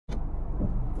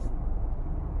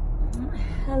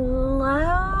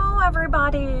Hello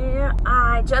everybody.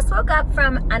 I just woke up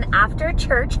from an after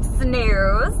church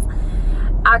snooze.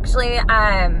 Actually,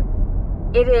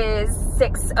 it is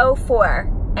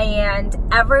 6:04 and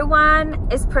everyone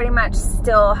is pretty much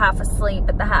still half asleep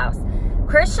at the house.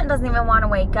 Christian doesn't even want to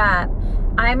wake up.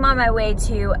 I'm on my way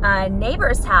to a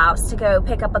neighbor's house to go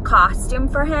pick up a costume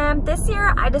for him. This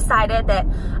year I decided that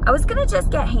I was gonna just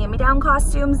get hand-me-down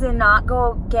costumes and not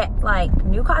go get like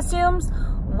new costumes.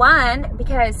 One,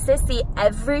 because Sissy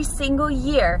every single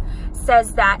year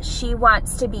says that she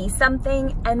wants to be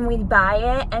something and we buy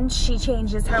it and she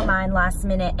changes her mind last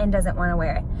minute and doesn't want to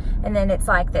wear it. And then it's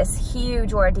like this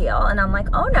huge ordeal and I'm like,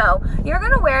 oh no, you're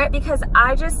gonna wear it because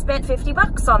I just spent 50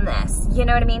 bucks on this. You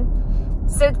know what I mean?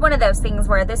 So it's one of those things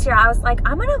where this year I was like,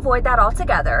 I'm gonna avoid that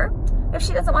altogether. If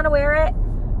she doesn't want to wear it,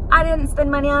 I didn't spend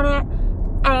money on it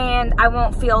and I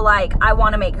won't feel like I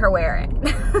want to make her wear it.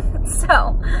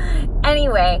 So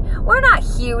anyway, we're not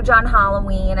huge on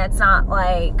Halloween. It's not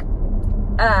like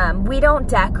we don't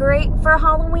decorate for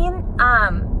Halloween,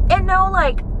 and no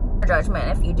like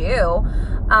judgment if you do.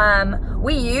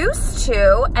 We used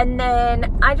to, and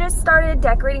then I just started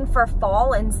decorating for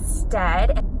fall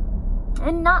instead,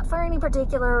 and not for any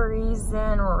particular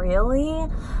reason really.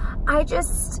 I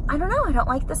don't know, I don't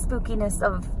like the spookiness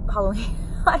of Halloween.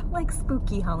 I don't like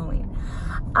spooky Halloween.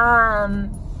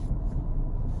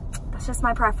 That's just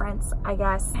my preference, I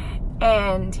guess.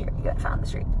 And here we go, I found the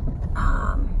street.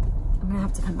 I'm gonna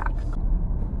have to come back.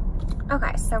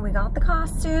 Okay, so we got the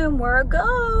costume, we're a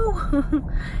go.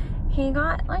 He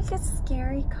got like a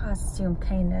scary costume,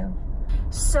 kind of.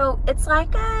 So it's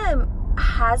like a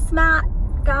hazmat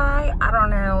guy, I don't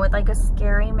know, with like a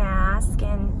scary mask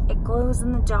and it glows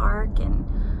in the dark and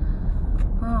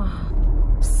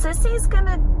Sissy's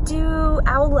gonna do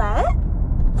Owlette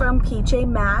from PJ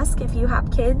Masks. If you have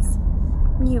kids,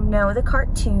 you know the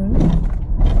cartoon.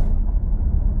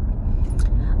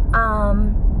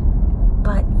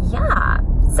 But yeah,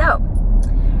 so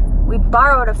we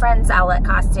borrowed a friend's Owlette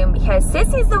costume because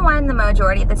Sissy's the one the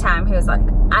majority of the time who's like,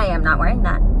 I am not wearing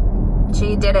that.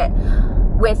 She did it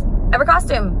with every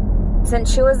costume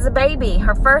since she was a baby.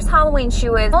 Her first Halloween, she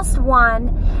was almost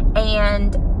 1,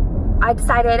 and I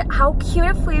decided how cute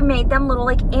if we made them little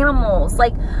like animals.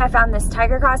 Like I found this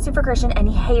tiger costume for Christian and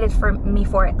he hated me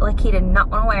for it. Like he did not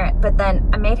want to wear it. But then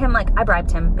I made him, like I bribed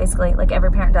him basically, like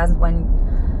every parent does when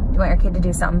you want your kid to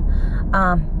do something.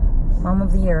 Mom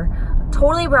of the year.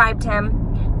 Totally bribed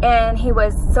him and he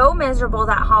was so miserable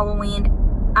that Halloween.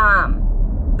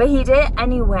 But he did it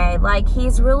anyway. Like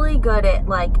he's really good at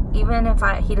like, even if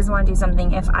he doesn't want to do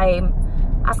something, if I'm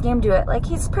asking him to do it, like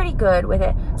he's pretty good with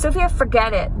it. So if you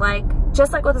forget it, like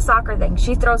just like with the soccer thing,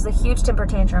 she throws a huge temper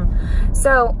tantrum.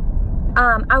 So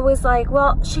I was like,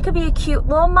 well, she could be a cute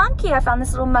little monkey. I found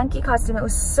this little monkey costume. It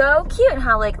was so cute and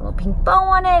had like a little pink bow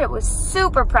on it. It was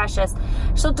super precious.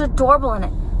 She looked adorable in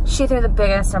it. She threw the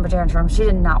biggest temper tantrum. She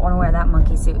did not want to wear that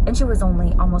monkey suit, and she was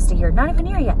only almost a year, not even a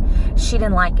year yet. She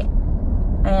didn't like it,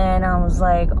 and I was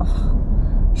like,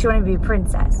 oh, she wanted to be a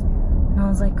princess, and I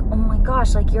was like, oh my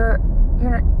gosh, like you're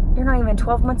not even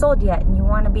 12 months old yet and you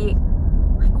want to be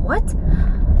like, what?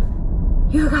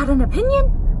 You got an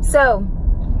opinion? So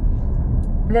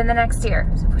then the next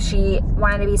year she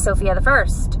wanted to be Sophia the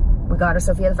First. We got her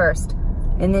Sophia the First,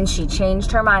 and then she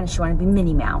changed her mind and she wanted to be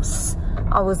Minnie Mouse.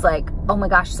 I was like, oh my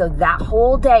gosh. So that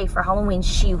whole day for Halloween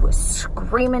she was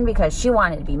screaming because she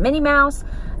wanted to be Minnie Mouse,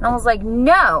 and I was like,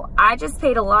 no, I just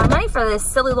paid a lot of money for this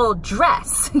silly little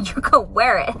dress. You go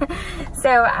wear it. So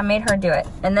I made her do it.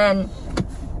 And then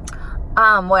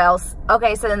what else?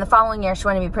 Okay, so then the following year she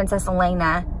wanted to be Princess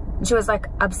Elena, and she was like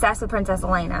obsessed with Princess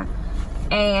Elena,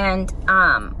 and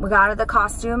we got her the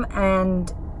costume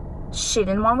and she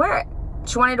didn't want to wear it.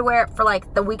 She wanted to wear it for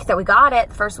like the week that we got it,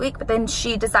 the first week, but then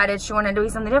she decided she wanted to be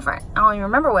something different. I don't even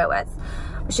remember what it was,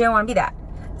 but she didn't want to be that.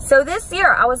 So this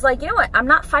year I was like, you know what, I'm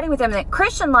not fighting with him. And then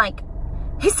Christian, like,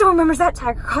 he still remembers that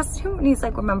tiger costume, and he's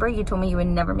like, remember you told me you would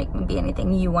never make me be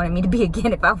anything you wanted me to be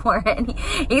again if I wore it? And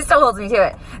he still holds me to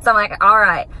it. So I'm like, all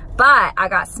right. But I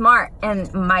got smart,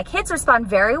 and my kids respond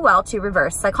very well to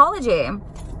reverse psychology.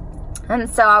 And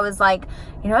so I was like,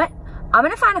 you know what, I'm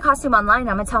gonna find a costume online,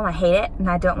 I'm gonna tell him I hate it and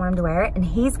I don't want him to wear it, and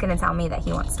he's gonna tell me that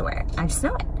he wants to wear it. I just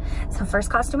know it. So first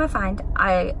costume I find,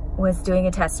 I was doing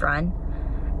a test run,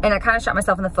 and I kind of shot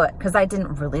myself in the foot because I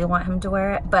didn't really want him to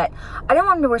wear it, but I didn't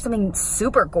want him to wear something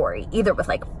super gory either with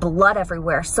like blood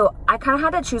everywhere. So I kind of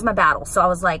had to choose my battle. So I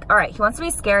was like, all right, he wants to be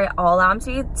scary, I'll allow him to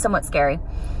be somewhat scary,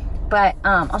 but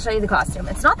I'll show you the costume.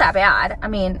 It's not that bad. I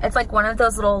mean, it's like one of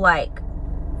those little like,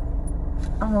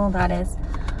 I don't know what that is.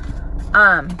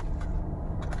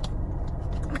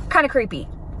 Kind of creepy.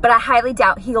 But I highly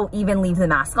doubt he'll even leave the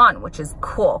mask on, which is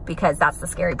cool because that's the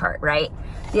scary part, right?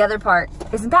 The other part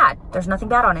isn't bad. There's nothing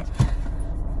bad on it.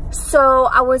 So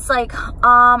I was like,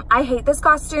 I hate this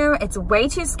costume. It's way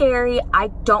too scary. I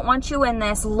don't want you in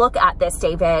this. Look at this,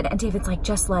 David. And David's like,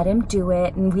 just let him do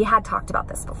it. And we had talked about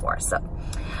this before. So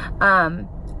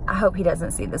I hope he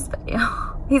doesn't see this video.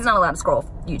 He's not allowed to scroll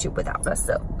YouTube without us,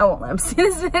 so I won't let him see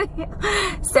this video.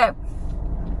 So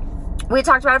we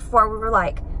talked about it before. We were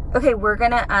like, okay, we're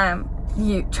gonna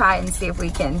you try and see if we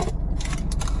can,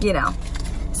 you know.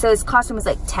 So his costume was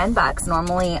like 10 bucks.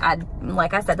 Normally,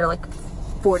 like I said, they're like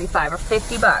 45 or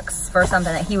 50 bucks for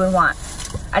something that he would want.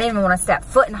 I didn't even want to step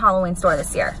foot in a Halloween store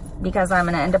this year because I'm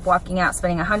gonna end up walking out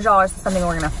spending $100 for something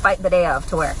we're gonna fight the day of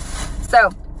to wear. So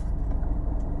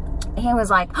he was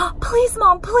like, oh, please,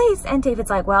 Mom, please. And David's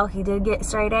like, well, he did get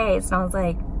straight A's. And I was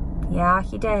like, yeah,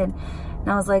 he did. And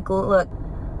I was like, look,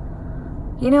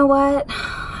 you know what?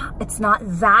 It's not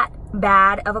that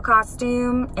bad of a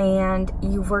costume. And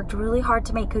you've worked really hard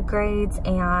to make good grades.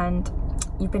 And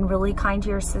you've been really kind to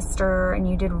your sister. And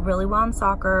you did really well in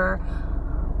soccer.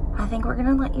 I think we're going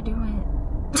to let you do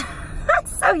it.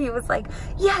 So he was like,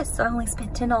 yes. So I only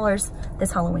spent $10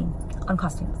 this Halloween on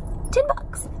costumes. 10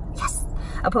 bucks. Yes.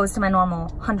 Opposed to my normal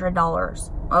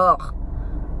 $100. Ugh.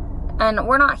 And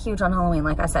we're not huge on Halloween,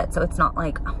 like I said, so it's not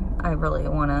like I really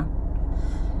want to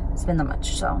spend that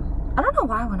much. So I don't know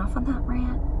why I went off on that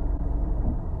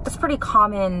rant. That's pretty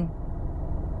common.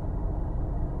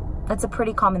 That's a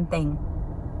pretty common thing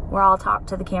where I'll talk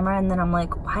to the camera and then I'm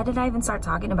like, why did I even start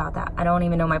talking about that? I don't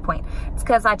even know my point. It's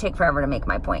because I take forever to make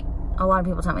my point. A lot of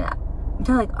people tell me that.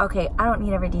 They're like, okay, I don't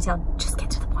need every detail. Just get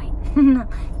to the point. No,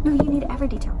 you need every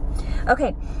detail.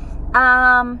 Okay,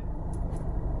 I'm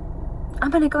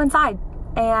gonna go inside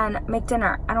and make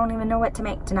dinner. I don't even know what to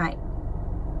make tonight.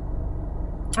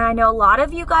 I know a lot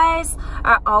of you guys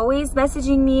are always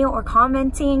messaging me or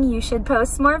commenting you should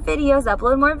post more videos,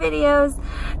 upload more videos,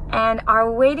 and are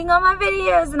waiting on my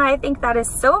videos, and I think that is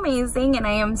so amazing, and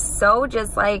I am so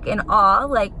just like in awe.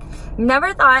 Like,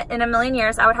 never thought in a million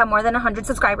years I would have more than 100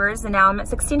 subscribers, and now I'm at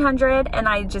 1,600, and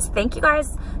I just thank you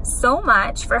guys so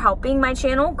much for helping my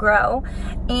channel grow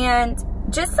and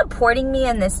just supporting me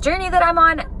in this journey that I'm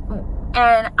on.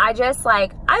 And I just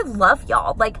like, I love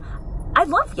y'all. Like, I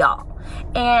love y'all.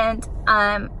 And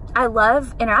I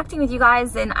love interacting with you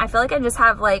guys, and I feel like I just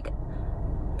have like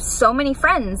so many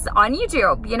friends on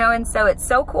YouTube, you know, and so it's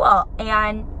so cool.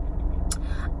 And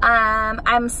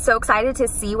I'm so excited to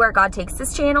see where God takes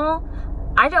this channel.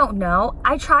 I don't know.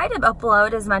 I try to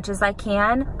upload as much as I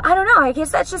can. I don't know. I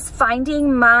guess that's just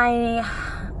finding my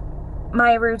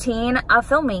routine of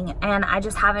filming, and I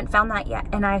just haven't found that yet.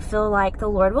 And I feel like the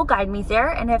Lord will guide me there,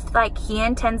 and if like He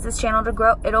intends this channel to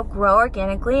grow, it'll grow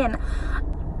organically.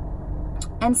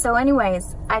 And so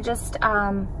anyways, I just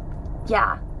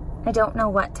yeah, I don't know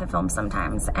what to film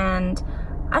sometimes, and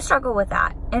I struggle with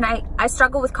that. And I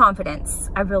struggle with confidence.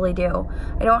 I really do.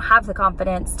 I don't have the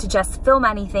confidence to just film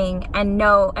anything and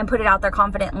know and put it out there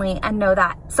confidently and know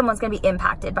that someone's gonna be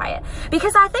impacted by it,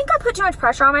 because I think I put too much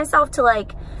pressure on myself to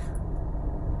like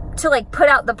put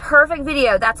out the perfect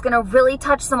video that's gonna really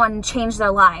touch someone and change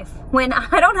their life, when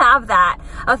I don't have that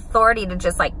authority to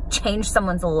just like change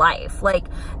someone's life. Like,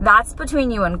 that's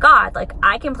between you and God. Like,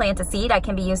 I can plant a seed, I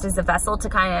can be used as a vessel to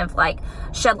kind of like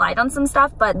shed light on some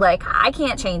stuff, but like, I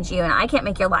can't change you and I can't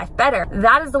make your life better.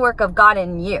 That is the work of God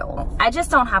in you. I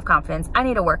just don't have confidence. I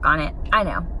need to work on it. I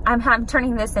know. I'm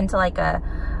turning this into like a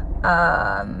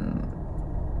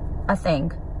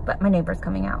thing, but my neighbor's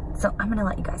coming out, so I'm gonna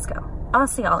let you guys go. I'll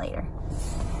see y'all later.